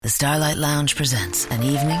Starlight Lounge presents An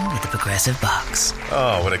Evening with the Progressive Box.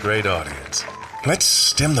 Oh, what a great audience.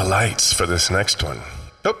 Let's dim the lights for this next one.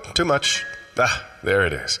 Nope, too much. There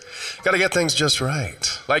it is. Gotta get things just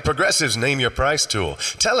right. Like Progressive's Name Your Price tool.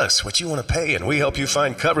 Tell us what you want to pay, and we help you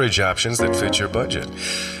find coverage options that fit your budget.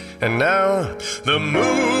 And now, the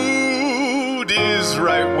mood is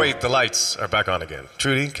right. Wait, the lights are back on again.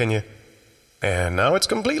 Trudy, can you? And now it's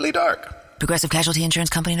completely dark. Progressive Casualty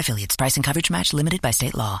Insurance Company and Affiliates. Price and coverage match limited by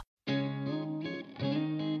state law.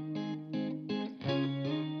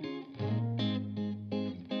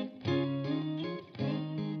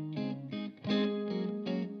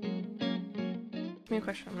 Me a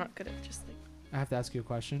question. I'm not good at just like. I have to ask you a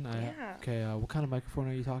question. Yeah. Okay. What kind of microphone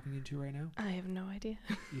are you talking into right now? I have no idea.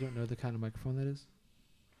 You don't know the kind of microphone that is?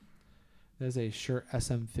 That is a Shure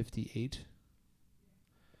SM58.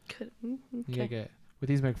 Could. You Okay. gotta get with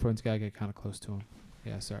these microphones. You gotta get kind of close to them.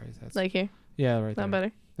 Yeah. Sorry. That's Like here. yeah. Right Not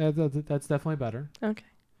there. better. That's definitely better. Okay.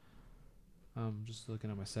 Just looking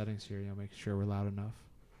at my settings here. Make sure we're loud enough.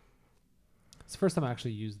 It's the first time I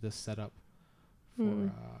actually used this setup. For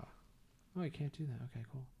oh, you can't do that. Okay.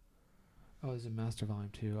 Cool. Oh, there's a master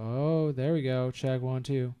volume too. Oh, there we go. Check 1,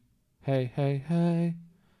 2. Hey, hey, hey.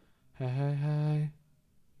 Hey, hey, hey.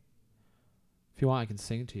 If you want, I can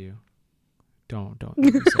sing to you. Don't.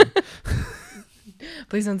 Make me sing.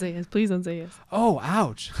 Please don't say yes. Please don't say yes. Oh,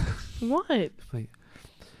 ouch. What? Wait.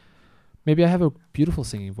 Maybe I have a beautiful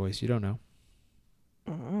singing voice. You don't know.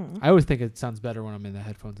 I always think it sounds better when I'm in the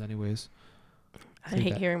headphones anyways. I Think hate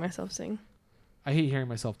that. hearing myself sing. I hate hearing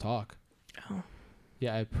myself talk. Oh.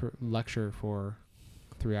 Yeah, I lecture for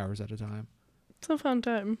 3 hours at a time. It's a fun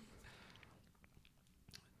time.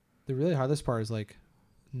 The really hardest part is like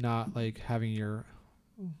not like having your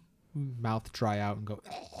mouth dry out and go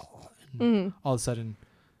and all of a sudden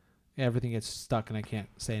everything gets stuck and I can't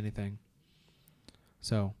say anything.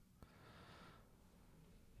 So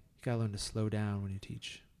you gotta learn to slow down when you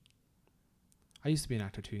teach. I used to be an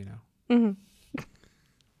actor too, you know.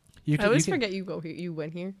 I always forget you go here. You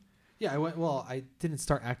went here. Yeah, I didn't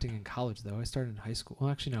start acting in college though. I started in high school. Well,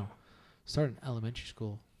 actually no. Started in elementary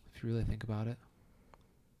school, if you really think about it.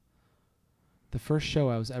 The first show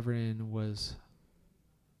I was ever in was,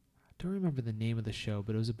 I don't remember the name of the show,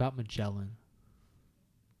 but it was about Magellan.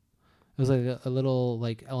 It was like a little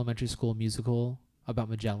like elementary school musical about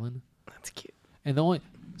Magellan. That's cute. And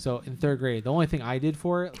so in 3rd grade, the only thing I did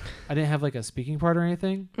for it, I didn't have like a speaking part or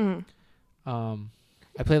anything.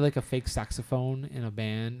 I played like a fake saxophone in a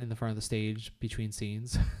band in the front of the stage between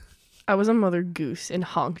scenes. I was a Mother Goose in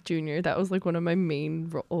Honk Jr. That was like one of my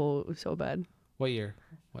main Oh, it was so bad. What year?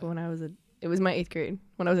 What? When it was my 8th grade.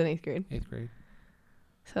 When I was in 8th grade. 8th grade.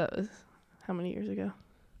 So that was how many years ago?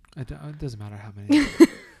 It doesn't matter how many.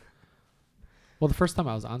 Well, the first time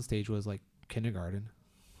I was on stage was like kindergarten.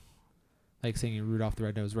 Like singing Rudolph the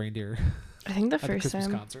Red-Nosed Reindeer. I think the at first the Christmas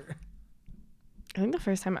time. concert. I think the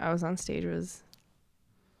first time I was on stage was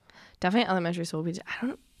definitely elementary school.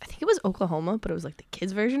 I think it was Oklahoma, but it was like the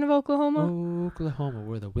kids' version of Oklahoma. Oklahoma,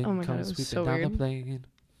 where the wind Oh my God, comes it was sweeping so down weird. the plain.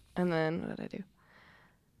 And then what did I do?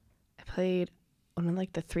 I played one of like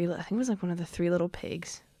I think it was like one of the 3 Little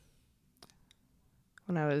Pigs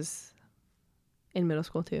when I was in middle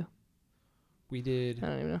school too. We did I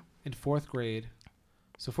don't even know. in 4th grade.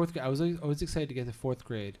 So 4th grade, I was always excited to get to 4th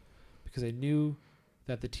grade because I knew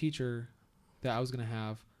that the teacher that I was going to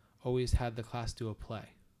have always had the class do a play,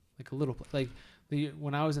 like a little play. Like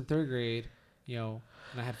when I was in 3rd grade, you know,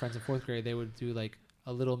 and I had friends in 4th grade, they would do like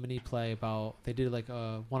a little mini play they did like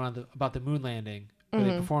one about the moon landing, where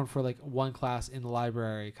they performed for like one class in the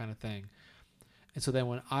library kind of thing. And so then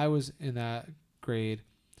when I was in that grade,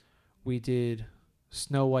 we did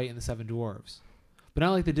Snow White and the 7 Dwarves. But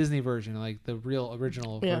not like the Disney version, like the real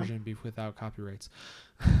original version without copyrights.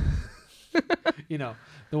 You know,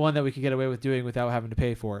 the one that we could get away with doing without having to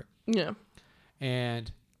pay for it. Yeah. And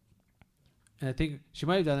I think she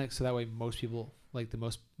might have done it so that way most people, like the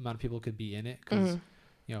most amount of people could be in it because,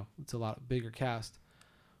 you know, it's a lot bigger cast.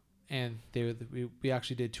 And we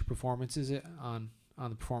actually did 2 performances on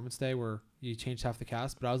the performance day where you changed half the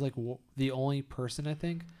cast. But I was like the only person, I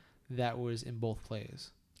think, that was in both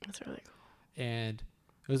plays. That's really cool. And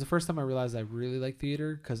it was the first time I realized I really liked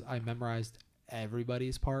theater because I memorized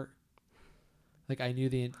everybody's part. Like I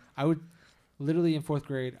knew I would literally in 4th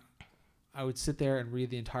grade, I would sit there and read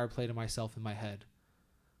the entire play to myself in my head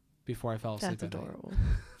before I fell asleep. That's at night. adorable.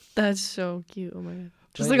 That's so cute. Oh my God.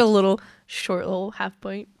 Just But like a short little half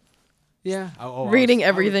point. Yeah. Reading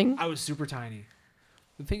everything. I was super tiny.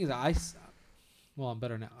 The thing is, I'm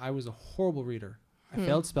better now. I was a horrible reader. I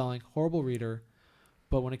failed spelling, horrible reader.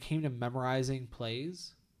 But when it came to memorizing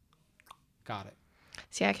plays, got it.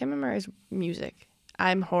 See, I can memorize music.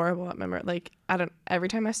 I'm horrible at every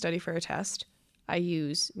time I study for a test, I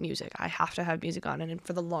use music. I have to have music on. And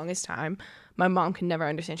for the longest time, my mom can never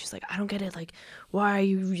understand. She's like, I don't get it. Like, why are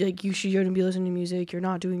you, like, you shouldn't be listening to music. You're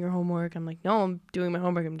not doing your homework. I'm like, no, I'm doing my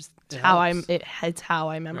homework. It's how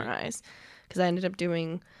I memorize. Because I ended up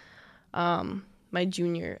doing my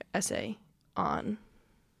junior essay on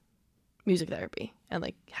music therapy and,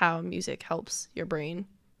 like, how music helps your brain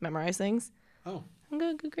memorize things. Oh. I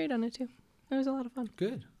got a good grade on it, too. It was a lot of fun.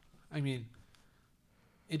 Good. I mean,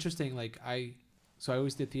 interesting. Like, so I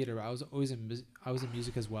always did theater, but I was in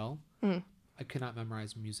music as well. Mm. I could not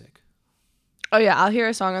memorize music. Oh yeah, I'll hear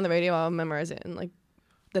a song on the radio, I'll memorize it in like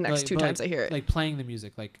the next two times I hear it. Like playing the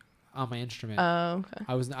music, like on my instrument. Oh,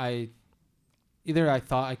 okay. Either I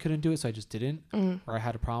thought I couldn't do it, so I just didn't, or I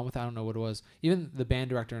had a problem with it. I don't know what it was. Even the band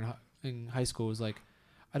director in high school was like,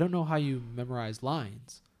 I don't know how you memorize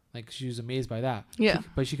lines. Like, she was amazed by that. Yeah.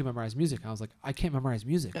 But she could memorize music. I was like, I can't memorize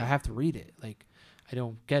music. Yeah. I have to read it. Like, I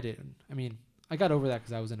don't get it. I mean, I got over that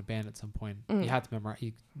because I was in a band at some point. You have to memorize.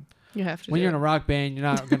 You have to. When you're in a rock band, you're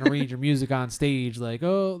not going to read your music on stage. Like,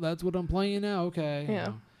 oh, that's what I'm playing now. Okay.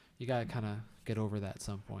 Yeah. You got to kind of get over that at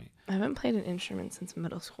some point. I haven't played an instrument since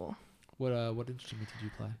middle school. What instrument did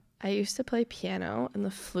you play? I used to play piano and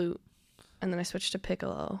the flute, and then I switched to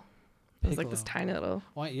piccolo. It was like this tiny little.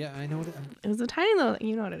 Why? Yeah, I know what it was. A tiny little.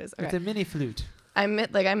 You know what it is. Okay. It's a mini flute. I miss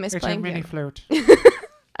playing mini piano. flute.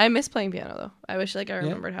 I miss playing piano though. I wish I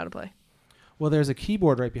remembered how to play. Well, there's a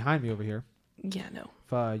keyboard right behind me over here. Yeah, no.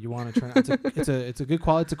 If you want to try, it's a good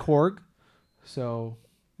quality. It's a Korg, so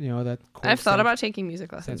that. Korg I've thought about taking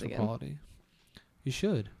music lessons again. Quality. You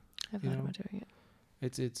should. I've thought about doing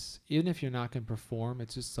it. It's even if you're not going to perform,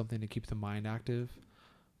 it's just something to keep the mind active.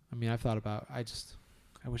 I mean, I've thought about.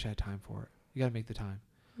 I wish I had time for it. You got to make the time.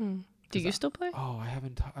 Do you still play? Oh, I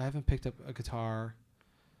haven't picked up a guitar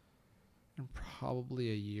in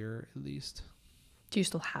probably a year at least. Do you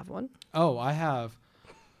still have one? Oh, I have.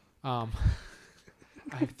 I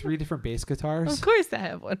have 3 different bass guitars. Of course, I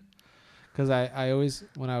have one. Because I always,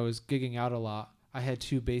 when I was gigging out a lot, I had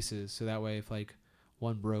 2 basses, so that way if like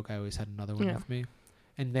one broke, I always had another one with me,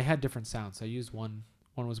 and they had different sounds. So I used one.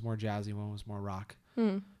 One was more jazzy, one was more rock.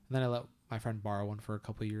 And then I let my friend borrow one for a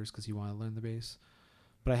couple of years because he wanted to learn the bass.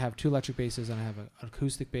 But I have 2 electric basses, and I have an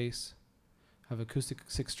acoustic bass. I have acoustic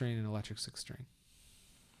 6-string and electric 6-string.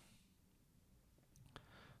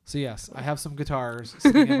 So yes, I have some guitars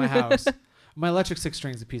sitting in my house. My electric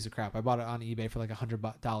 6-string is a piece of crap. I bought it on eBay for like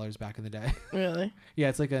 $100 back in the day. Really? Yeah,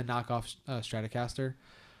 it's like a knockoff Stratocaster,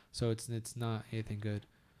 so it's not anything good.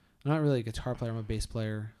 I'm not really a guitar player. I'm a bass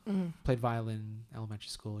player. Played violin in elementary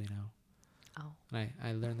school, Oh. And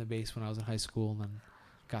I learned the bass when I was in high school, and then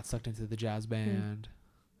got sucked into the jazz band.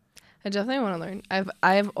 I definitely want to learn.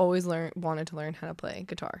 I've always wanted to learn how to play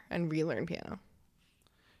guitar and relearn piano.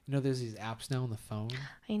 There's these apps now on the phone.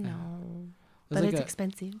 I know, but it's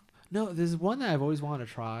expensive. No, there's one that I've always wanted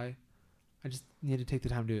to try. I just need to take the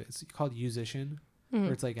time to do it. It's called Musician,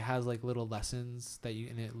 where it's like it has like little lessons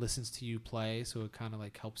and it listens to you play, so it kind of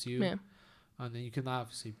like helps you. Yeah. And then you can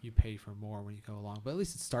obviously you pay for more when you go along, but at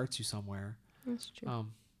least it starts you somewhere. That's true.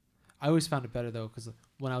 I always found it better though, because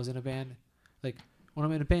when I was in a band, like when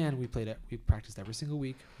I'm in a band, we practiced every single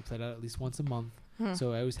week. We played out at least once a month,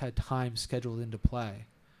 so I always had time scheduled in to play.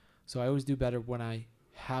 So I always do better when I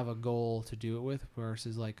have a goal to do it with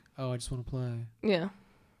versus like, oh, I just want to play. Yeah.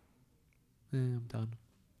 I'm done.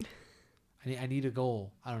 I need a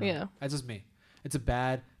goal. I don't know. Yeah. That's just me. It's a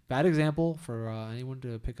bad example for anyone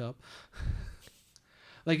to pick up.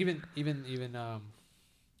 Like even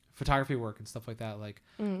photography work and stuff like that. Like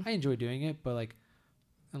I enjoy doing it, but like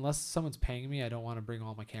unless someone's paying me, I don't want to bring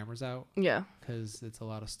all my cameras out. Yeah. Because it's a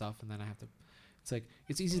lot of stuff, and then I have to. It's like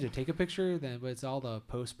it's easy to take a picture, but it's all the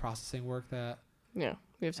post-processing work that. Yeah,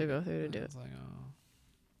 we have to go through to do it. It's like, oh.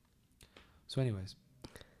 So, anyways,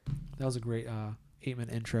 that was a great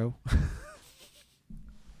 8-minute intro.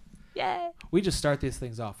 Yeah. We just start these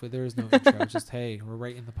things off. There is no intro. It's just, hey, we're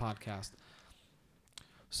right in the podcast.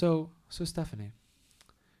 So Stephanie,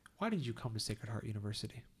 why did you come to Sacred Heart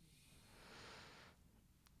University?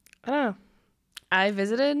 I don't know. I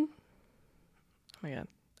visited. Oh my God.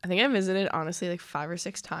 I think I visited, honestly, like 5 or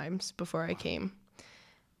 6 times before I came.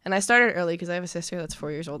 And I started early because I have a sister that's 4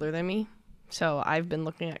 years older than me. So I've been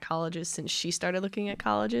looking at colleges since she started looking at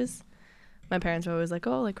colleges. My parents were always like,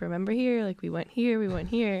 oh, like, remember here? Like, we went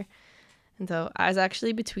here. And so I was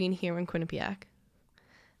actually between here and Quinnipiac.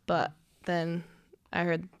 But then I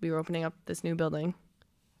heard we were opening up this new building,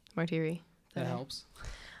 Martiri. That helps.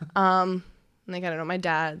 Like, I don't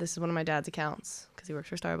know, this is one of my dad's accounts because he works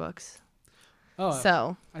for Starbucks. Oh,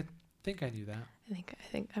 so I think I knew that. I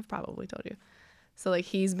think I've probably told you. So like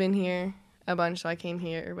he's been here a bunch. So I came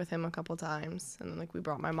here with him a couple times, and then like we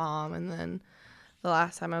brought my mom, and then the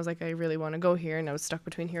last time I was like I really want to go here, and I was stuck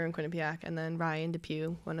between here and Quinnipiac. And then Ryan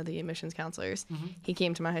Depew, one of the admissions counselors, he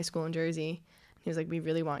came to my high school in Jersey. He was like, we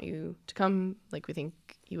really want you to come. Like we think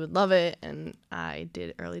you would love it. And I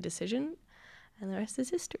did early decision, and the rest is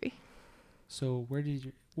history. So where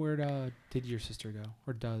did your sister go,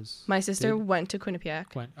 or does? My sister went to Quinnipiac.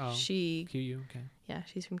 She QU, okay. Yeah,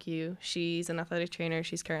 she's from QU. She's an athletic trainer.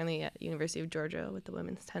 She's currently at University of Georgia with the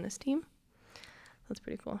women's tennis team. That's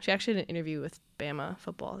pretty cool. She actually did an interview with Bama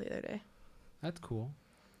football the other day. That's cool.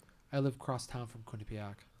 I live across town from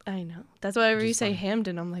Quinnipiac. I know. That's why whenever you say funny.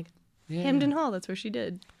 Hamden, I'm like, Yeah. Hamden Hall. That's where she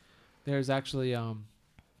did. There's actually I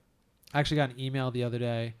actually got an email the other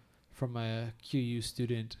day from a QU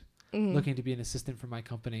student looking to be an assistant for my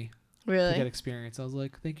company to get Really? experience. I was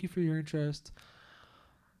like, thank you for your interest,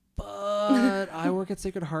 but I work at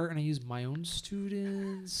Sacred Heart and I use my own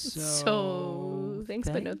students. So Thanks,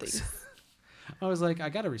 but no thanks. I was like, I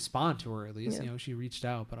got to respond to her at least. Yeah. You know, she reached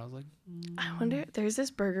out, but I was like, I wonder. There's this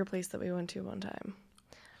burger place that we went to one time.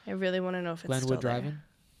 I really want to know if it's Glenwood still Drive-In. there.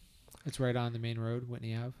 It's right on the main road,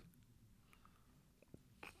 Whitney Ave.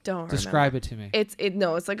 Don't Describe remember. it to me.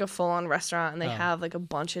 It's like a full-on restaurant, and they Oh. have like a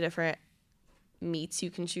bunch of different meats you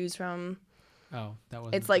can choose from. Oh, that was.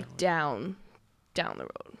 It's like down the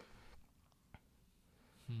road.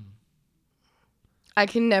 I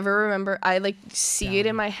can never remember. I like see it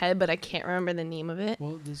in my head, but I can't remember the name of it.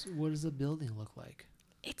 Well, what does the building look like?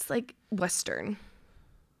 It's like Western.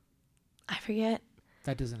 I forget.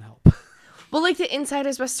 That doesn't help. Well, like the inside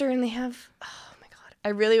is Western. They have. Oh my god! I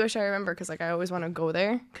really wish I remember because like I always want to go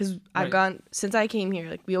there because I've Right. gone since I came here.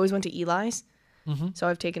 Like we always went to Eli's. Mm-hmm. So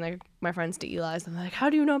I've taken like my friends to Eli's, and they're like, "How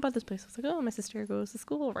do you know about this place?" I was like, "Oh, my sister goes to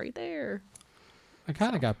school right there." I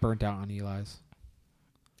kind of got burnt out on Eli's.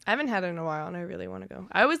 I haven't had it in a while, and I really want to go.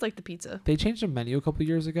 I always like the pizza. They changed the menu a couple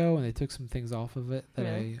years ago, and they took some things off of it that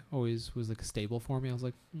Really? I always was like a staple for me. I was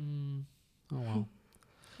like, oh well.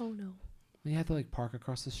 Oh no. And you had to like park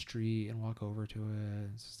across the street and walk over to it.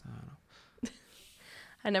 It's just, I don't know.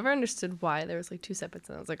 I never understood why there was like two separates,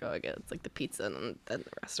 and I was like, "Oh, I get it. It's like the pizza and then the Yeah,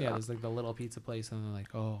 restaurant." there's like the little pizza place, and they're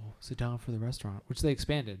like, oh, sit down for the restaurant, which they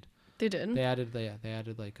expanded. They did. They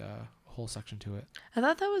added like a whole section to it. I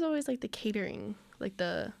thought that was always like the catering, like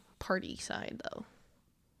the party side, though.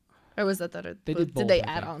 Or was that They did did both. they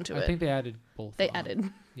I add think. on to I it? think they added both. They on. added.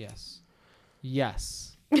 Yes.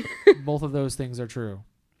 Yes. Both of those things are true.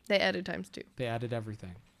 They added times two. They added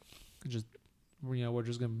everything. Just we're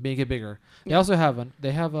just gonna make it bigger. They also have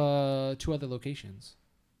two other locations.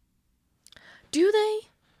 Do they?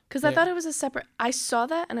 Because I Yeah. thought it was a separate. I saw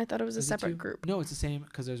that and I thought it was a Is it separate two? group. No, it's the same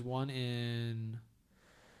because there's one in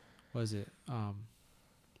what is it?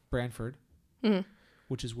 Brantford, Mhm.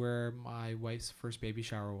 which is where my wife's first baby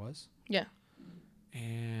shower was. Yeah.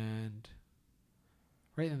 And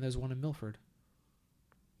right, and there's one in Milford.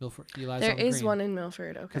 Eli's There on the is Green. one in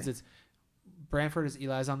Milford. Okay. Because it's Brantford is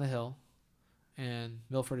Eli's on the hill, and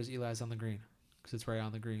Milford is Eli's on the Green, because it's right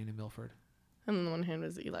on the Green in Milford. And on the one hand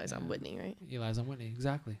was Eli's on Yeah. Whitney, right? Eli's on Whitney,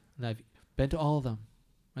 exactly. And I've been to all of them,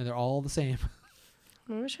 and they're all the same.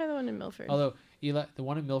 I'm gonna try the one in Milford. Although the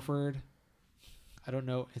one in Milford, I don't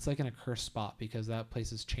know. It's like in a cursed spot because that place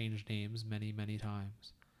has changed names many, many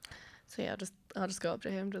times. So yeah, I'll just go up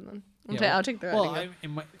to Hamden then. Yeah, I'll take the Well, riding.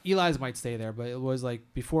 Eli's might stay there, but it was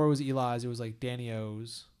like before it was Eli's, it was like Danny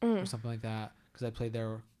O's Mm. or something like that. Because I played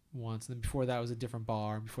there once, and then before that was a different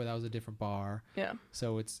bar. And before that was a different bar. Yeah.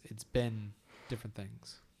 So it's been different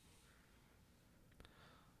things.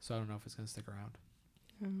 So I don't know if it's gonna stick around.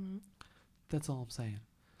 Mm-hmm. That's all I'm saying.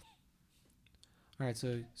 All right,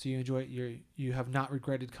 so you have not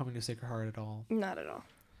regretted coming to Sacred Heart at all. Not at all.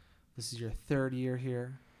 This is your third year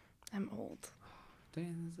here. I'm old.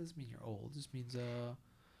 Dang, this doesn't mean you're old. This means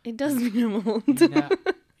It does mean I'm old.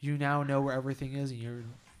 you now know where everything is, and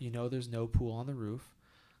you know there's no pool on the roof.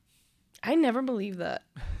 I never believed that.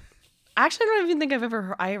 Actually, I don't even think I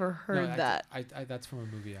ever heard No, that. I that's from a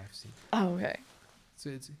movie I've seen. Oh, okay. So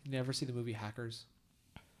you never see the movie Hackers?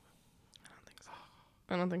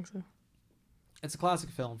 I don't think so. It's a classic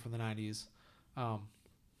film from the 90s,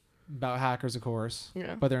 about hackers, of course.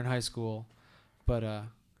 Yeah. But they're in high school, and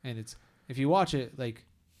it's if you watch it, like,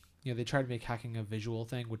 they tried to make hacking a visual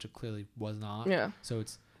thing, which it clearly was not. Yeah. So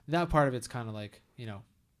it's that part of it's kind of like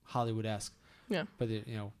Hollywood-esque. Yeah. But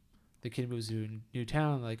the kid moves to a new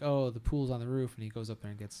town, like, oh, the pool's on the roof, and he goes up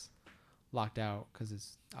there and gets locked out because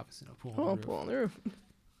it's obviously no pool on the roof. Pool on the roof.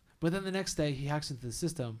 But then the next day he hacks into the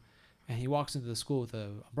system, and he walks into the school with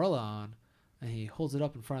an umbrella on, and he holds it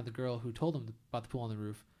up in front of the girl who told him about the pool on the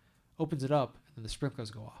roof, opens it up, and then the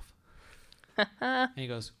sprinklers go off. And he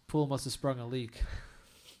goes, pool must have sprung a leak.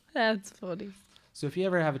 That's funny. So if you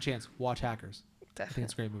ever have a chance, watch Hackers. I think Definitely.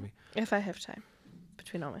 it's a great movie. If I have time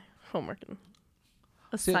between all my homework and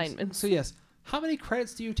So- assignments. So yes, how many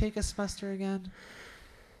credits do you take a semester again?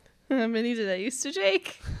 How many did I used to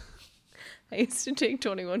take? I used to take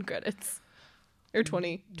 21 credits. Or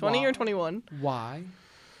 20. 20 Wow. or 21. Why?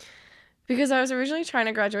 Because I was originally trying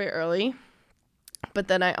to graduate early, but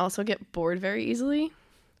then I also get bored very easily.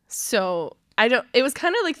 So it was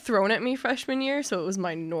kind of like thrown at me freshman year, so it was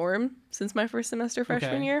my norm since my first semester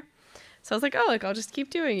freshman Okay. year. So I was like, oh, like I'll just keep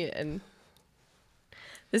doing it. And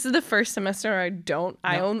this is the first semester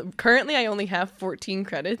currently I only have 14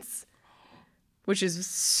 credits, which is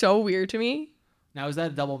so weird to me Now, is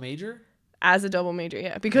that a double major? as a double major,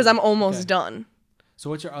 yeah, because I'm almost Okay. done. So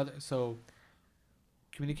what's your other? So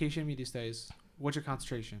communication, media studies. What's your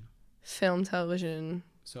concentration? Film, television,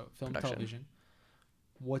 So film, Production. television.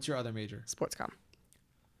 What's your other major? sports comm.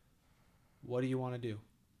 What do you want to do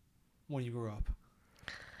when you grow up?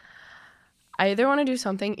 I either want to do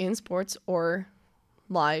something in sports or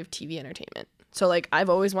live TV entertainment. So like I've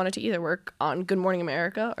always wanted to either work on Good Morning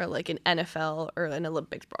America or like an NFL or an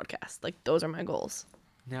Olympics broadcast. Like those are my goals.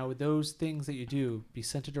 Now, would those things that you do be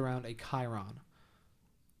centered around a Chiron?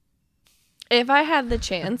 If I had the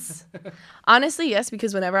chance, honestly, yes,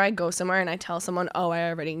 because whenever I go somewhere and I tell someone, oh, I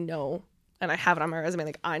already know, and I have it on my resume,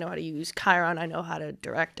 like I know how to use Chiron, I know how to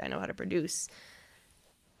direct, I know how to produce.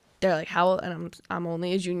 They're like, how? And I'm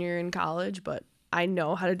only a junior in college, but I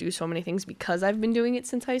know how to do so many things because I've been doing it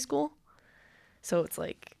since high school. So it's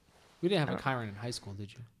like, We didn't have a Chiron in high school,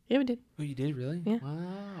 did you? yeah, we did. Oh, you did, really? Yeah.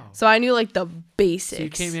 Wow. So I knew like the basics. So you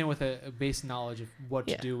came in with a base knowledge of what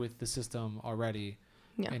Yeah. to do with the system already,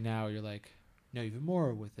 Yeah. and now you're like, know even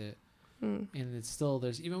more with it, and it's still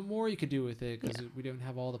there's even more you could do with it because we don't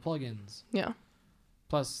have all the plugins. Yeah.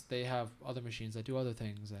 Plus, they have other machines that do other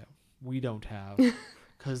things that we don't have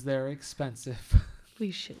because they're expensive.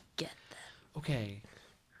 We should get that. Okay,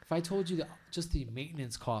 if I told you just the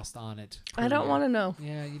maintenance cost on it, per I don't year- want to know.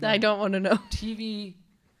 Yeah, you I don't want to know. TV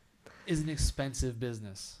is an expensive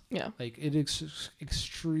business. Yeah. Like it is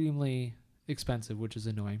extremely expensive, which is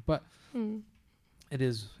annoying, but it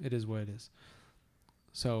is what it is.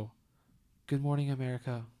 So, Good Morning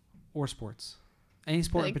America or sports, any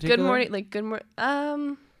sport in Like particular. good morning, like good morning.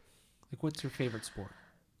 Like, what's your favorite sport?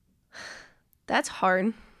 That's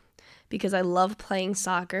hard because I love playing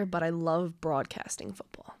soccer, but I love broadcasting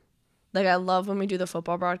football. Like I love when we do the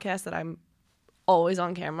football broadcast that I'm always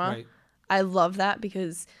on camera. Right. I love that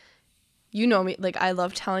because you know me, like I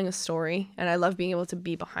love telling a story and I love being able to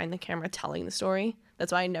be behind the camera telling the story.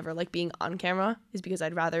 That's why I never like being on camera, is because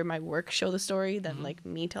I'd rather my work show the story than like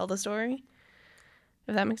me tell the story.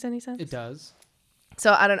 If that makes any sense. It does.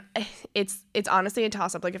 So I don't. It's honestly a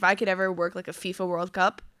toss up. Like if I could ever work like a FIFA World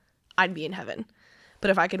Cup, I'd be in heaven. But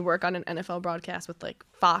if I could work on an NFL broadcast with like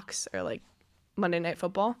Fox or like Monday Night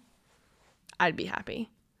Football, I'd be happy.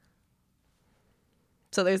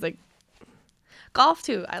 So there's like golf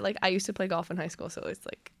too. I used to play golf in high school, so it's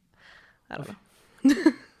like I don't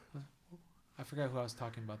know. I forgot who I was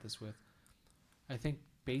talking about this with. I think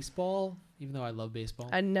baseball, even though I love baseball,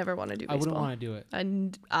 I never want to do I baseball. wouldn't want to do it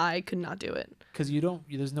And I could not do it. because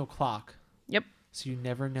there's no clock. Yep. So you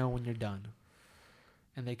never know when you're done.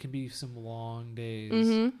 And they can be some long days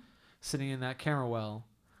Mm-hmm. sitting in that camera well.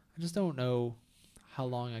 I just don't know how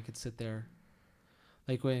long I could sit there.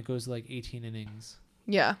 Like when it goes to like 18 innings.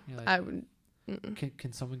 Yeah. You're like, I would.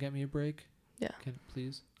 Can someone get me a break? Yeah.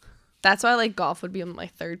 Please? That's why like golf would be my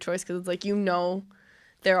third choice, because it's like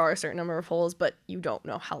there are a certain number of holes, but you don't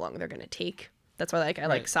know how long they're gonna take. That's why like I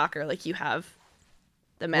like Right. soccer. Like you have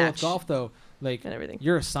the Well, match with golf though, like and everything.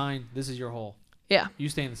 you're assigned, this is your hole. Yeah. You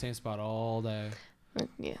stay in the same spot all day.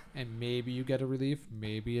 Yeah. And maybe you get a relief,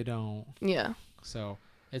 maybe you don't. Yeah. So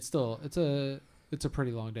it's a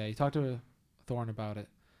pretty long day. You talked to Thorne about it.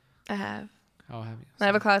 I have. How have you? I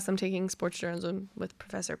have a class I'm taking sports journalism with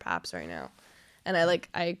Professor Paps right now. And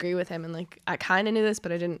I agree with him, and like I kind of knew this,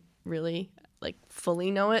 but I didn't really like fully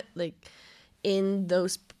know it. Like in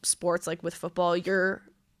those sports, like with football,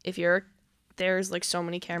 there's like so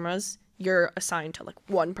many cameras, you're assigned to like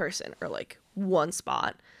one person or like one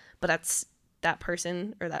spot, but that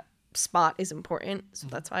person or that spot is important. So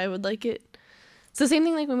that's why I would like it. It's the same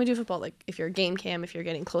thing like when we do football. Like if you're game cam, if you're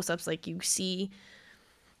getting close ups, like you see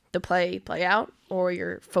the play out, or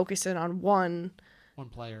you're focusing on one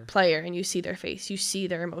player and you see their face, you see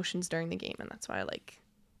their emotions during the game, and that's why I like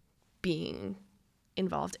being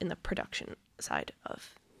involved in the production side of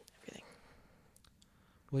everything.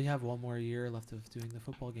 Well, you have one more year left of doing the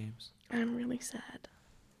football games. I'm really sad.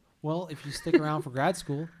 Well, if you stick around for grad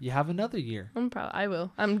school, you have another year. I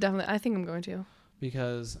will. I think I'm going to.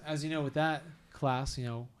 Because as you know, with that class,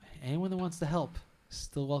 anyone that wants to help,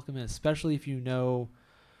 still welcome in, especially if you know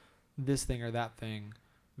this thing or that thing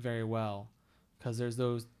very well. Because there's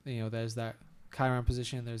those, there's that Chiron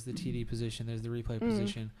position, there's the TD position, there's the replay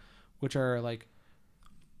position, which are like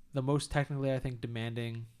the most technically, I think,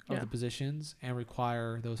 demanding of the positions and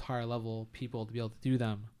require those higher level people to be able to do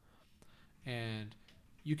them. And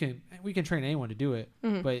we can train anyone to do it,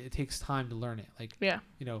 but it takes time to learn it. Like,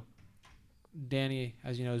 Danny,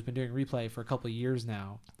 as you know, has been doing replay for a couple of years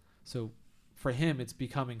now. So for him, it's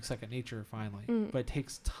becoming second nature finally. But it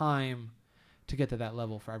takes time to get to that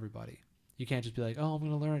level for everybody. You can't just be like, oh, I'm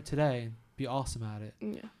going to learn it today and be awesome at it.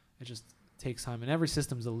 Yeah. It just takes time. And every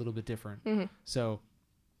system's a little bit different. So,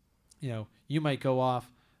 you might go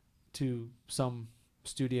off to some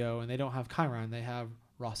studio and they don't have Chiron. They have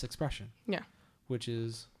Ross Expression. Yeah. Which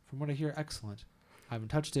is, from what I hear, excellent. I haven't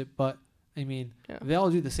touched it, but I mean, they all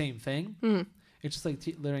do the same thing. It's just like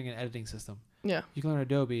learning an editing system. Yeah. You can learn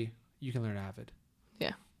Adobe. You can learn Avid.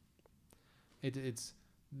 Yeah.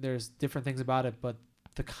 There's different things about it, but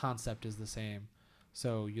the concept is the same.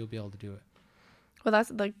 So you'll be able to do it. Well,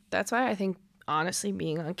 that's why I think, honestly,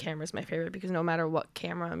 being on camera is my favorite, because no matter what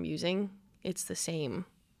camera I'm using, it's the same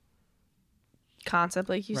concept,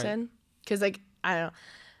 like you said. Because, I don't know.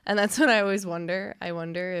 And that's what I always wonder. I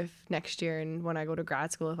wonder if next year and when I go to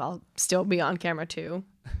grad school, if I'll still be on camera too.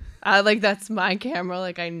 That's my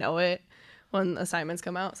camera. I know it when assignments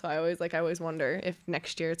come out. So I always wonder if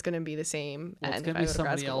next year it's going to be the same. Well, it's going to be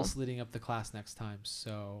somebody else leading up the class next time.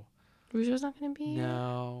 So. Rujo's not going to be?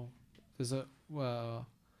 No. There's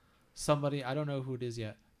somebody, I don't know who it is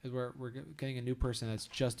yet. We're getting a new person that's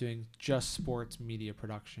just doing sports media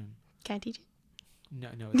production. Can I teach it? No,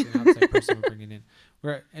 it's an outside person we're bringing in.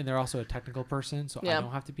 And they're also a technical person, so I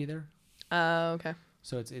don't have to be there. Oh, okay.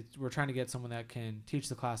 So we're trying to get someone that can teach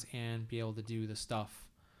the class and be able to do the stuff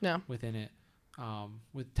within it.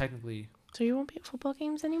 With technically. So you won't be at football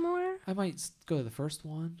games anymore? I might go to the first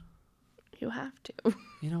one. You have to.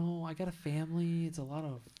 I got a family. It's a lot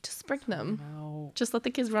of. Just bring them. Just let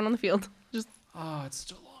the kids run on the field. It's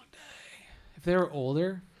such a long day. If they were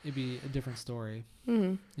older, it'd be a different story.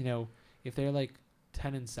 If they're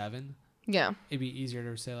 10 and 7, it'd be easier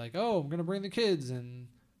to say oh, I'm gonna bring the kids and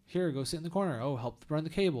here, go sit in the corner. Oh, help run the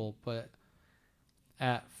cable. But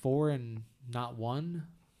at 4 and not 1,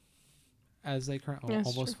 as they currently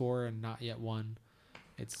almost 4 and not yet 1,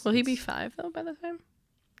 will he be 5 though by the time?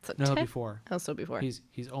 No, he'll be 4. He'll still be 4. He's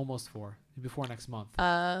almost 4. He'll be 4 next month.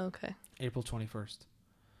 Okay. April 21st,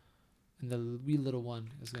 and the wee little one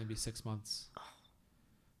is gonna be 6 months.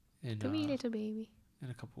 The wee little baby. In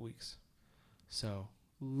a couple weeks. So,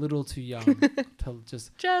 little too young to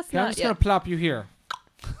just I'm just going to plop you here.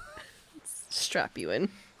 Strap you in.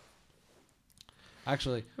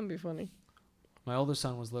 Actually. That'd be funny. My older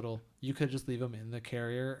son was little. You could just leave him in the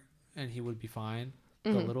carrier and he would be fine.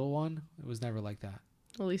 The little one, it was never like that.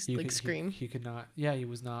 At least scream. He could not. Yeah, he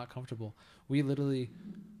was not comfortable. We literally,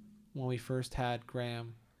 when we first had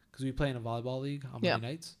Graham, because we play in a volleyball league on Monday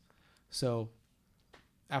nights. So,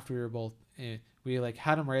 after we were both we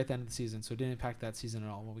had him right at the end of the season, so it didn't impact that season at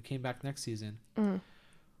all. When we came back next season,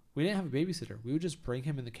 we didn't have a babysitter. We would just bring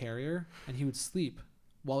him in the carrier, and he would sleep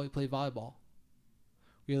while we played volleyball.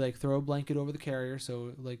 We throw a blanket over the carrier,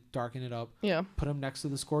 so darken it up. Yeah. Put him next to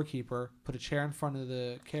the scorekeeper. Put a chair in front of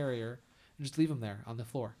the carrier, and just leave him there on the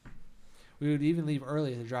floor. We would even leave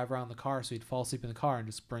early to drive around the car, so he'd fall asleep in the car, and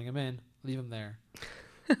just bring him in, leave him there,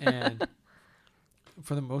 and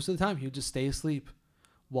for the most of the time, he would just stay asleep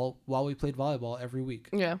while we played volleyball every week.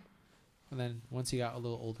 Yeah. And then once he got a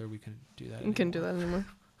little older, we couldn't do that anymore. We couldn't do that anymore.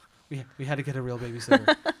 We had to get a real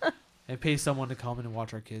babysitter and pay someone to come in and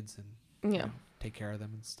watch our kids and take care of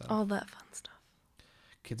them and stuff. All that fun stuff.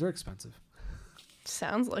 Kids are expensive.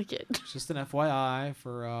 Sounds like it. Just an FYI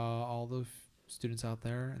for all the students out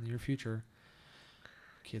there in your future.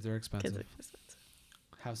 Kids are expensive. Kids are expensive.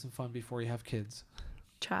 Have some fun before you have kids.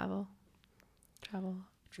 Travel.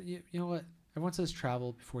 You know what? Everyone says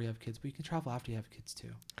travel before you have kids, but you can travel after you have kids too.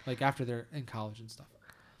 After they're in college and stuff.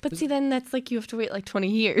 But see, then that's you have to wait 20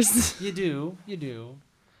 years. You do. You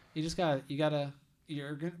just all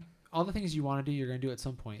the things you want to do, you're going to do at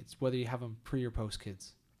some point. It's whether you have them pre or post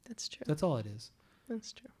kids. That's true. That's all it is.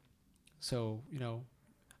 That's true. So,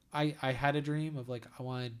 I had a dream of I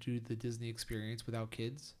want to do the Disney experience without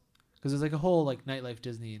kids. Because there's a whole nightlife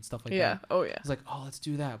Disney and stuff like that. Yeah. Oh yeah. It's let's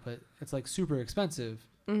do that, but it's super expensive.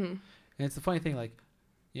 Mm-hmm. And it's the funny thing,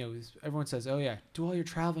 everyone says, oh yeah, do all your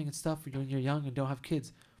traveling and stuff when you're young and don't have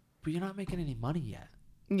kids, but you're not making any money yet.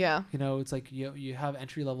 Yeah. You know, it's like you have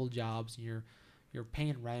entry level jobs and you're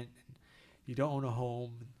paying rent and you don't own a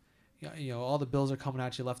home. You know, all the bills are coming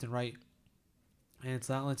at you left and right. And it's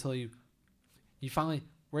not until you finally,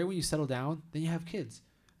 right when you settle down, then you have kids.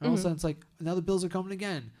 And all of a sudden it's like, now the bills are coming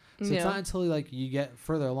again. So it's not until like you get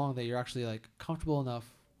further along that you're actually like comfortable enough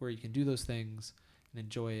where you can do those things and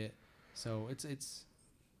enjoy it. So it's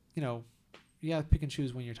you know, you gotta pick and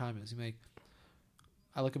choose when your time is. You make.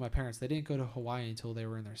 I look at my parents. They didn't go to Hawaii until they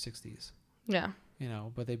were in their 60s. Yeah. You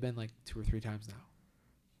know, but they've been like 2 or 3 times now.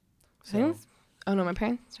 So, oh no, my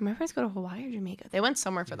parents go to Hawaii or Jamaica. They went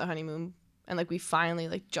somewhere for the honeymoon, and like we finally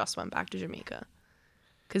like just went back to Jamaica,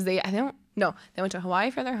 because they went to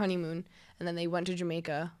Hawaii for their honeymoon, and then they went to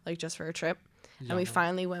Jamaica like just for a trip, and we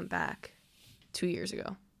finally went back 2 years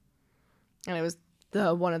ago, and it was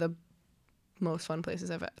one of the most fun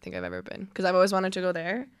places I think I've ever been, because I've always wanted to go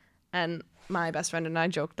there, and my best friend and I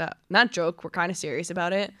we're kind of serious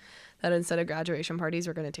about it, that instead of graduation parties,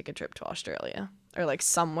 we're going to take a trip to Australia or like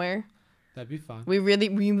somewhere. That'd be fun. We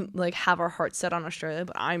like have our hearts set on Australia,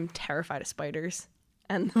 but I'm terrified of spiders,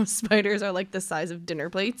 and those spiders are like the size of dinner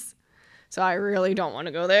plates. So I really don't want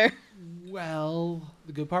to go there. Well,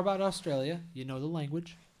 the good part about Australia, you know the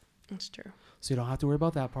language. That's true. So you don't have to worry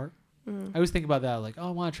about that part. I always think about that, like, oh,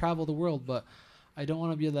 I want to travel the world, but I don't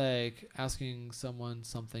want to be like asking someone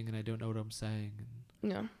something and I don't know what I'm saying.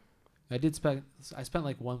 Yeah. I spent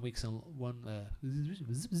like 1 week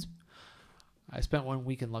I spent 1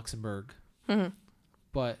 week in Luxembourg.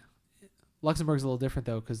 But Luxembourg's a little different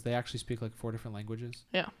though, because they actually speak like 4 different languages.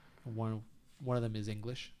 Yeah. One of them is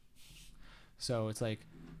English. So it's like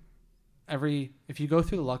if you go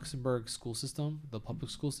through the Luxembourg school system, the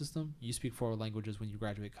public school system, you speak 4 languages when you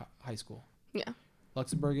graduate high school. Yeah.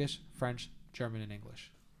 Luxembourgish, French, German, and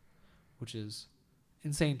English, which is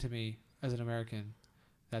insane to me as an American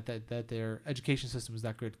that their education system is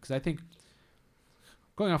that good. Because I think,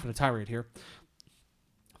 going off on a tirade here,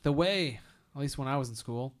 the way, at least when I was in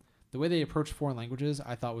school, the way they approached foreign languages,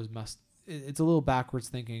 I thought was it's a little backwards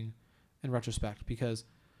thinking in retrospect, because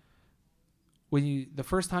the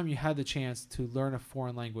first time you had the chance to learn a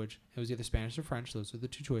foreign language, it was either Spanish or French, those are the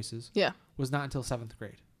 2 choices. Yeah. Was not until 7th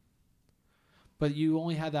grade. But you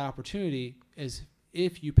only had that opportunity is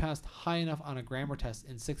if you passed high enough on a grammar test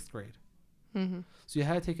in 6th grade. So you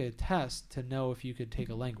had to take a test to know if you could take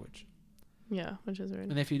a language. Yeah, which is weird.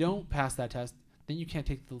 And if you don't pass that test, then you can't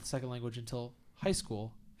take the second language until high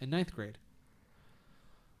school in 9th grade.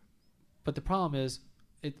 But the problem is,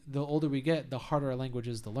 the older we get, the harder our language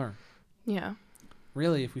is to learn. Yeah.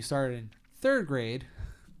 Really, if we started in 3rd grade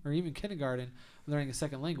or even kindergarten learning a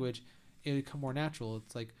second language, it would come more natural.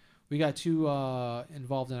 It's like we got too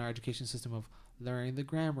involved in our education system of learning the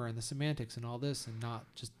grammar and the semantics and all this, and not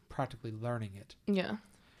just practically learning it. Yeah.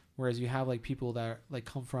 Whereas you have like people that like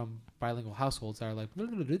come from bilingual households that are like,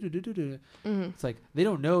 it's like they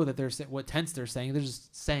don't know that what tense they're saying. They're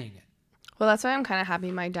just saying it. Well, that's why I'm kind of happy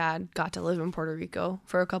my dad got to live in Puerto Rico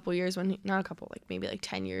for a couple years maybe like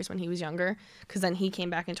 10 years when he was younger. Because then he came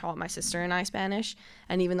back and taught my sister and I Spanish.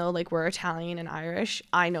 And even though like we're Italian and Irish,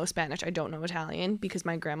 I know Spanish. I don't know Italian because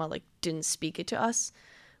my grandma like didn't speak it to us,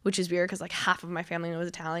 which is weird because like half of my family knows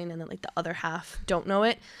Italian and then like the other half don't know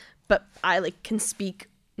it. But I like can speak,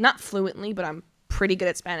 not fluently, but I'm pretty good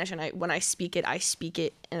at Spanish. And when I speak it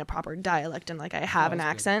in a proper dialect and like I have an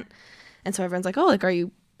accent. Good. And so everyone's like, oh, like, are you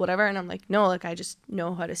whatever? And I'm like, no, like I just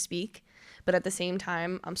know how to speak. But at the same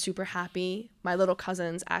time, I'm super happy. My little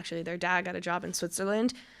cousins, actually, their dad got a job in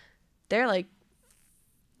Switzerland. They're like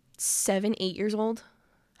 7, 8 years old.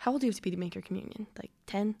 How old do you have to be to make your communion? Like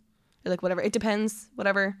 10? Or like whatever. It depends.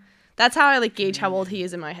 Whatever. That's how I like gauge how old he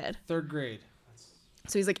is in my head. 3rd grade.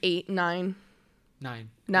 So he's like 8, 9. 9.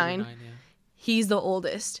 9. 9, yeah. He's the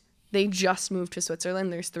oldest. They just moved to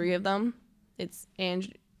Switzerland. There's 3 of them. It's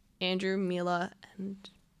Andrew, Mila, and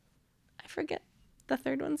I forget the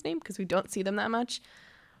third one's name because we don't see them that much.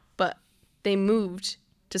 But they moved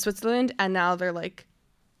to Switzerland and now they're like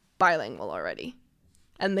bilingual already.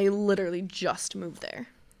 And they literally just moved there.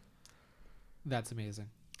 That's amazing.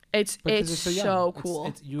 It's so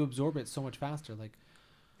cool. You absorb it so much faster. Like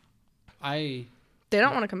they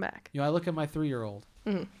don't want to come back. I look at my 3-year-old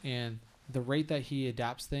and the rate that he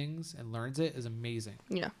adapts things and learns it is amazing.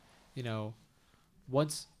 Yeah.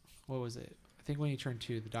 Once, what was it? I think when he turned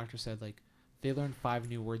 2, the doctor said like they learn 5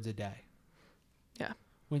 new words a day. Yeah.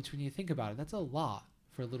 When you think about it, that's a lot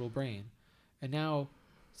for a little brain. And now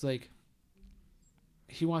it's like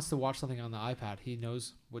he wants to watch something on the iPad. He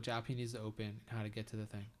knows which app he needs to open and how to get to the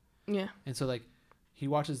thing. Yeah. And so like he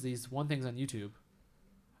watches these things on YouTube,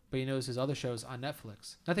 but he knows his other shows on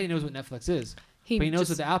Netflix. Not that he knows what Netflix is. But he knows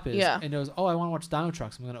what the app is. Yeah. And knows, oh, I want to watch Dino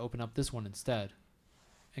Trucks. I'm going to open up this one instead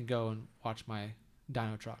and go and watch my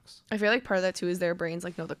Dino Trucks. I feel like part of that too is their brains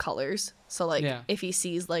like know the colors. So like if he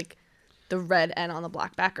sees like the red N on the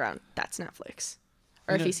black background, that's Netflix.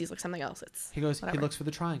 Or if he sees like something else, it's he whatever. He looks for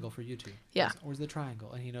the triangle for YouTube. Yeah. Where's the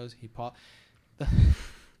triangle? And he knows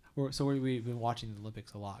so we've been watching the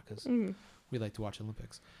Olympics a lot because we like to watch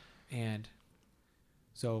Olympics. And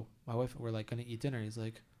so my wife, we're like going to eat dinner. He's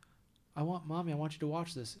like, Mommy, I want you to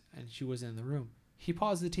watch this. And she wasn't in the room. He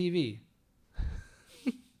paused the TV.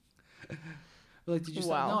 We're like, did you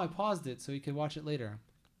stop? No, I paused it so you could watch it later.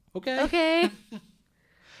 Okay.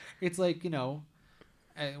 It's like, well,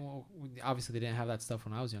 obviously they didn't have that stuff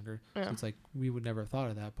when I was younger. Yeah. So it's like we would never have thought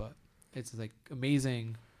of that, but it's like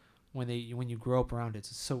amazing when you grow up around it.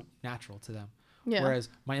 It's so natural to them. Yeah. Whereas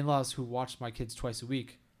my in-laws who watch my kids twice a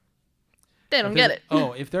week, they don't get it.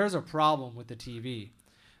 If there's a problem with the TV,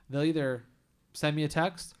 they'll either send me a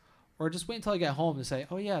text or just wait until I get home to say,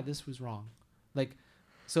 oh yeah, this was wrong. Like,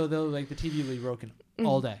 so they'll like the TV will be broken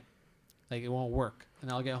all day. Like it won't work. And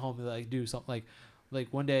I'll get home and like do something like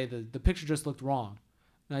one day the picture just looked wrong.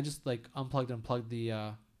 And I just like unplugged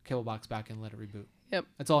the cable box back and let it reboot. Yep.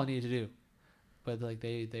 That's all I needed to do. But like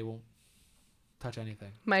they won't touch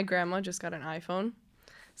anything. My grandma just got an iPhone.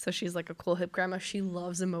 So she's like a cool hip grandma. She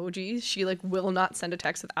loves emojis. She like will not send a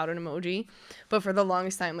text without an emoji. But for the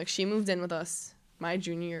longest time, like she moved in with us my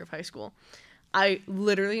junior year of high school. I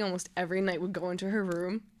literally almost every night would go into her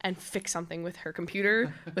room and fix something with her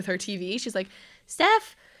computer, with her TV. She's like,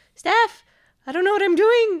 Steph, I don't know what I'm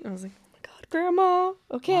doing. I was like, oh my God, Grandma,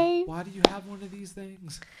 okay. Why do you have one of these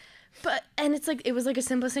things? But, and it's like, it was like a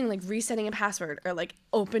simplest thing, like resetting a password or like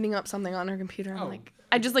opening up something on her computer. I'm like,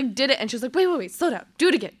 I just like did it. And she's like, wait, slow down. Do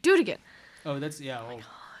it again. Oh, that's, yeah. Oh,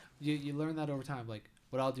 you learn that over time. Like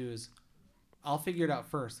what I'll do is I'll figure it out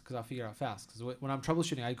first because I'll figure it out fast. Because when I'm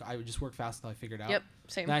troubleshooting, I would just work fast until I figure it out. Yep,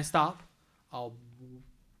 same. Then I stop. I'll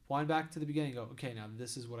wind back to the beginning and go, okay, now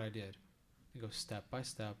this is what I did. And go step by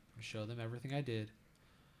step and show them everything I did.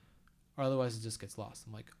 Or otherwise it just gets lost.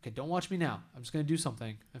 I'm like, okay, don't watch me now. I'm just going to do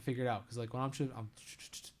something and figure it out. Because like when I'm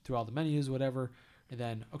through all the menus, whatever. And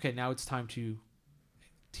then, okay, now it's time to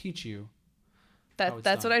teach you.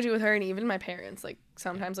 That's what I do with her and even my parents. Like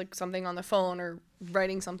sometimes like something on the phone or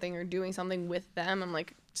writing something or doing something with them. I'm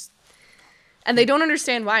like, and they don't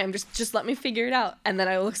understand why. I'm just let me figure it out. And then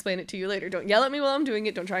I will explain it to you later. Don't yell at me while I'm doing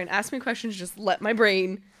it. Don't try and ask me questions. Just let my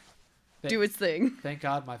brain do its thing. Thank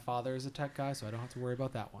God my father is a tech guy, so I don't have to worry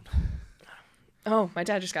about that one. Oh, my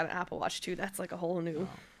dad just got an Apple Watch too. That's like a whole new.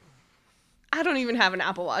 Oh. I don't even have an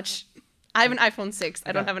Apple Watch. I have an iPhone 6.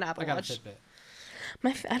 I don't have an Apple Watch. I got a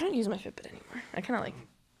Fitbit. I don't use my Fitbit anymore. I kind of like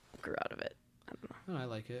grew out of it. I don't know. No, I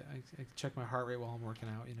like it. I check my heart rate while I'm working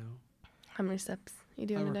out, How many steps you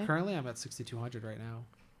do in a day? Currently, I'm at 6,200 right now.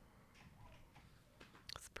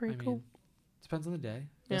 That's pretty cool. Depends on the day.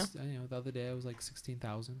 Yeah. The other day I was like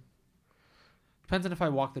 16,000. Depends on if I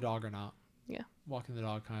walk the dog or not. Yeah. Walking the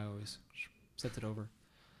dog kind of always sets it over.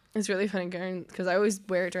 It's really funny because I always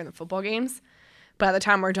wear it during the football games. By the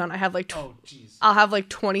time we're done, I have like I'll have like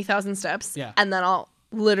 20,000 steps. Yeah. And then I'll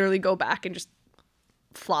literally go back and just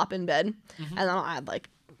flop in bed. Mm-hmm. And then I'll add like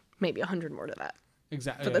maybe 100 more to that.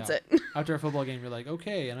 Exactly. But that's it. After a football game, you're like,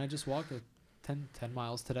 okay, and I just walked 10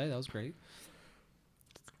 miles today. That was great.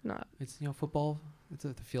 It's football.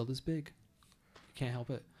 The field is big. You can't help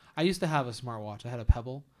it. I used to have a smartwatch. I had a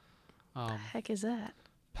Pebble. What the heck is that?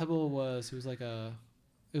 Pebble was a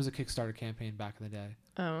Kickstarter campaign back in the day.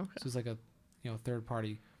 Oh. Okay. So it was like a third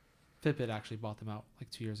party. Fitbit actually bought them out like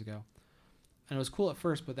 2 years ago. And it was cool at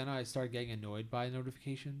first, but then I started getting annoyed by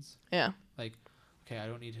notifications. Yeah. Like, okay, I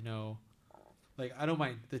don't need to know. Like, I don't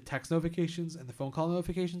mind the text notifications and the phone call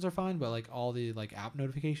notifications are fine, but like all the like app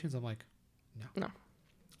notifications, I'm like, no.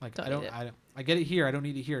 Like I get it here. I don't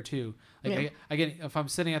need it here too. Like I get if I'm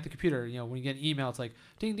sitting at the computer, when you get an email, it's like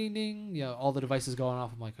ding ding ding. All the devices going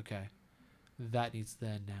off. I'm like, okay, that needs to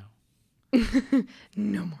end now.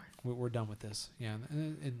 No more. We're done with this. Yeah.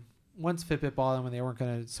 And once Fitbit bought them when they weren't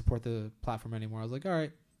going to support the platform anymore, I was like, all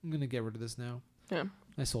right, I'm going to get rid of this now. Yeah.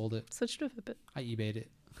 I sold it. Switched to a Fitbit. I eBayed it.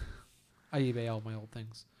 I eBay all my old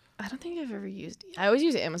things. I don't think I've ever used. I always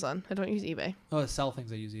use Amazon. I don't use eBay. Oh, to sell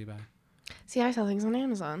things, I use eBay. See, I sell things on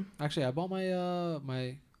Amazon. Actually, I bought my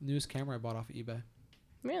my newest camera. I bought off of eBay.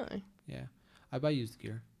 Really? Yeah, I buy used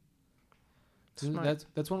gear.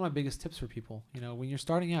 That's one of my biggest tips for people. When you're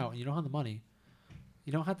starting out and you don't have the money,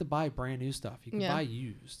 you don't have to buy brand new stuff. You can buy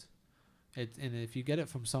used. And if you get it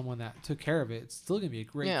from someone that took care of it, it's still gonna be a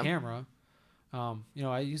great camera.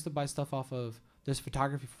 I used to buy stuff off of there's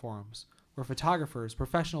photography forums Or photographers,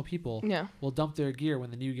 professional people Yeah. will dump their gear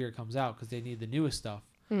when the new gear comes out because they need the newest stuff.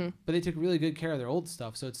 Mm. But they took really good care of their old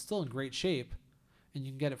stuff, so it's still in great shape, and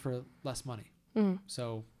you can get it for less money. Mm.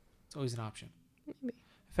 So it's always an option. Maybe.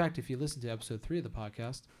 In fact, if you listen to episode 3 of the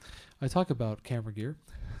podcast, I talk about camera gear.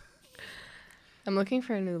 I'm looking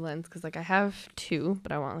for a new lens because like I have 2,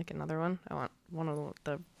 but I want like another one. I want one of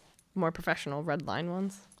the more professional red line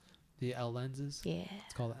ones. The L lenses. Yeah.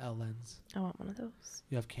 It's called the L lens. I want one of those.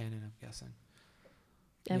 You have Canon, I'm guessing.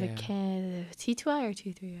 I have Yeah. a T2i or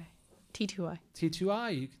T3i? T2i.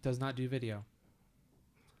 T2i does not do video.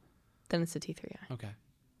 Then it's a T3i. Okay.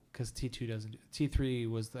 Because T2 doesn't. T3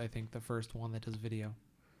 was, I think, the first one that does video.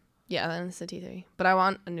 Yeah, then it's a T3. But I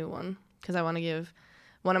want a new one because I want to give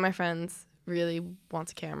one of my friends really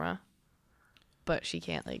wants a camera, but she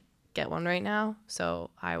can't like get one right now. So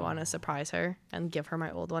I want to surprise her and give her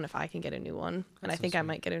my old one if I can get a new one. And That's I so think I sweet.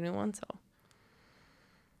 might get a new one. So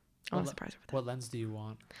I want to surprise her with that. What lens do you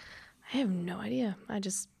want? I have no idea. I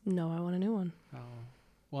just know I want a new one. Oh.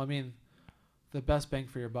 Well, I mean, the best bang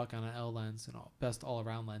for your buck on an L lens and best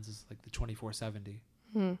all-around lens is like the 2470.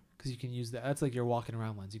 Because you can use that. That's like your walking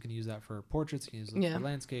around lens. You can use that for portraits. You can use it Yeah. for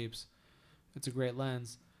landscapes. It's a great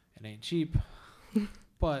lens. It ain't cheap.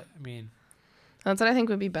 But, I mean, That's what I think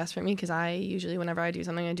would be best for me because I usually, whenever I do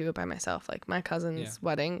something, I do it by myself. Like my cousin's Yeah.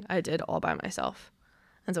 wedding, I did all by myself.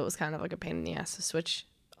 And so it was kind of like a pain in the ass to switch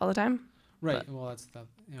all the time. right. But- Well,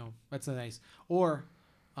 that's a nice. Or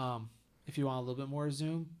if you want a little bit more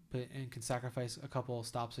zoom and can sacrifice a couple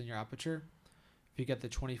stops in your aperture, if you get the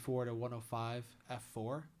 24 to 105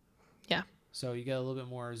 f4. Yeah. So you get a little bit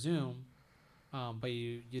more zoom, but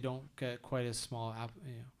you don't get quite as small.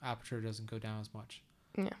 Aperture doesn't go down as much.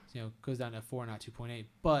 Yeah. It goes down to f4, not 2.8.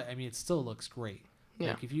 But I mean, it still looks great. Yeah.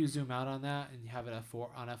 Like if you zoom out on that and you have it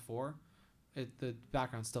f4, the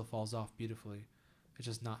background still falls off beautifully. It's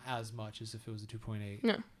just not as much as if it was a 2.8.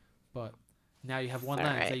 Yeah. But now you have one All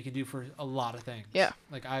lens right. that you can do for a lot of things. Yeah.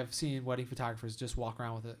 Like I've seen wedding photographers just walk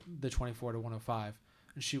around with the 24 to 105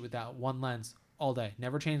 and shoot with that one lens all day.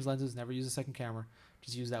 Never change lenses. Never use a second camera.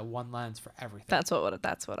 Just use that one lens for everything. That's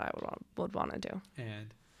what I would want to do.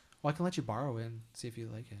 And I can let you borrow it and see if you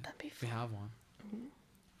like it. That'd be If you fun. have one.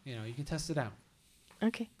 You can test it out.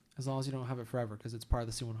 Okay. As long as you don't have it forever, because it's part of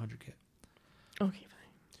the C100 kit. Okay,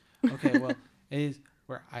 fine. Okay, well, it is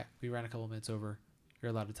we ran a couple minutes over.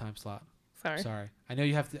 You're allowed a time slot. Sorry. I know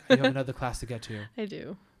you have another class to get to, I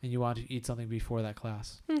do. and you want to eat something before that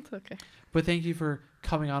class. It's okay. But thank you for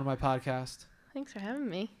coming on my podcast, Thanks for having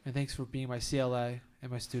me. and thanks for being my CLA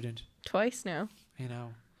and my student. Twice now. I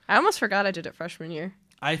I almost forgot I did it freshman year.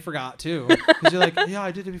 I forgot too, because you're like, yeah,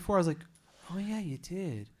 I did it before. I was like, oh yeah, you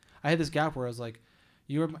did. I had this gap where I was like,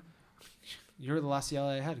 you're the last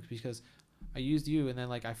CLA I had because I used you, and then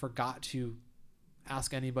like I forgot to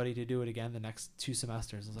ask anybody to do it again the next 2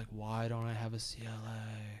 semesters. I was like, why don't I have a CLA?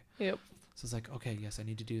 Yep. So it's like, okay, yes, I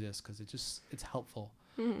need to do this because it's helpful.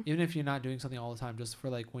 Mhm. Even if you're not doing something all the time, just for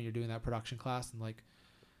like when you're doing that production class and like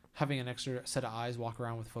having an extra set of eyes walk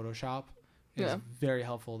around with Photoshop is Yeah. very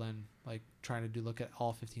helpful than like trying to look at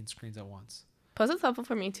all 15 screens at once. Plus, it's helpful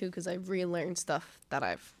for me too because I relearned stuff that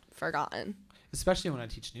I've forgotten. Especially when I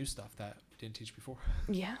teach new stuff that we didn't teach before,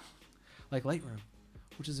 Yeah. like Lightroom,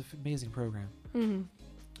 which is an amazing program. Mm-hmm.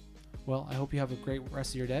 Well, I hope you have a great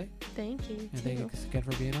rest of your day, Thank you. and thank you again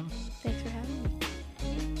for being on. Thanks for having me.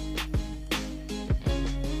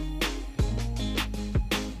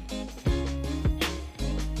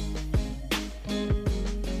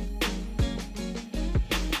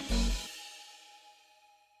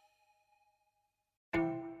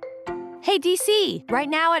 Hey DC! Right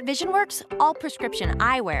now at VisionWorks, all prescription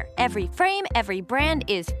eyewear, every frame, every brand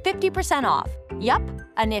is 50% off. Yup,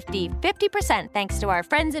 a nifty 50% thanks to our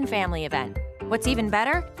friends and family event. What's even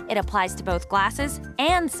better? It applies to both glasses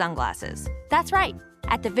and sunglasses. That's right.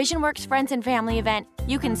 At the VisionWorks Friends and Family event,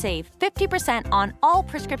 you can save 50% on all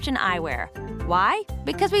prescription eyewear. Why?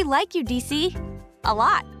 Because we like you, DC. A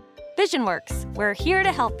lot. VisionWorks, we're here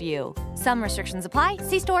to help you. Some restrictions apply.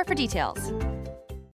 See store for details.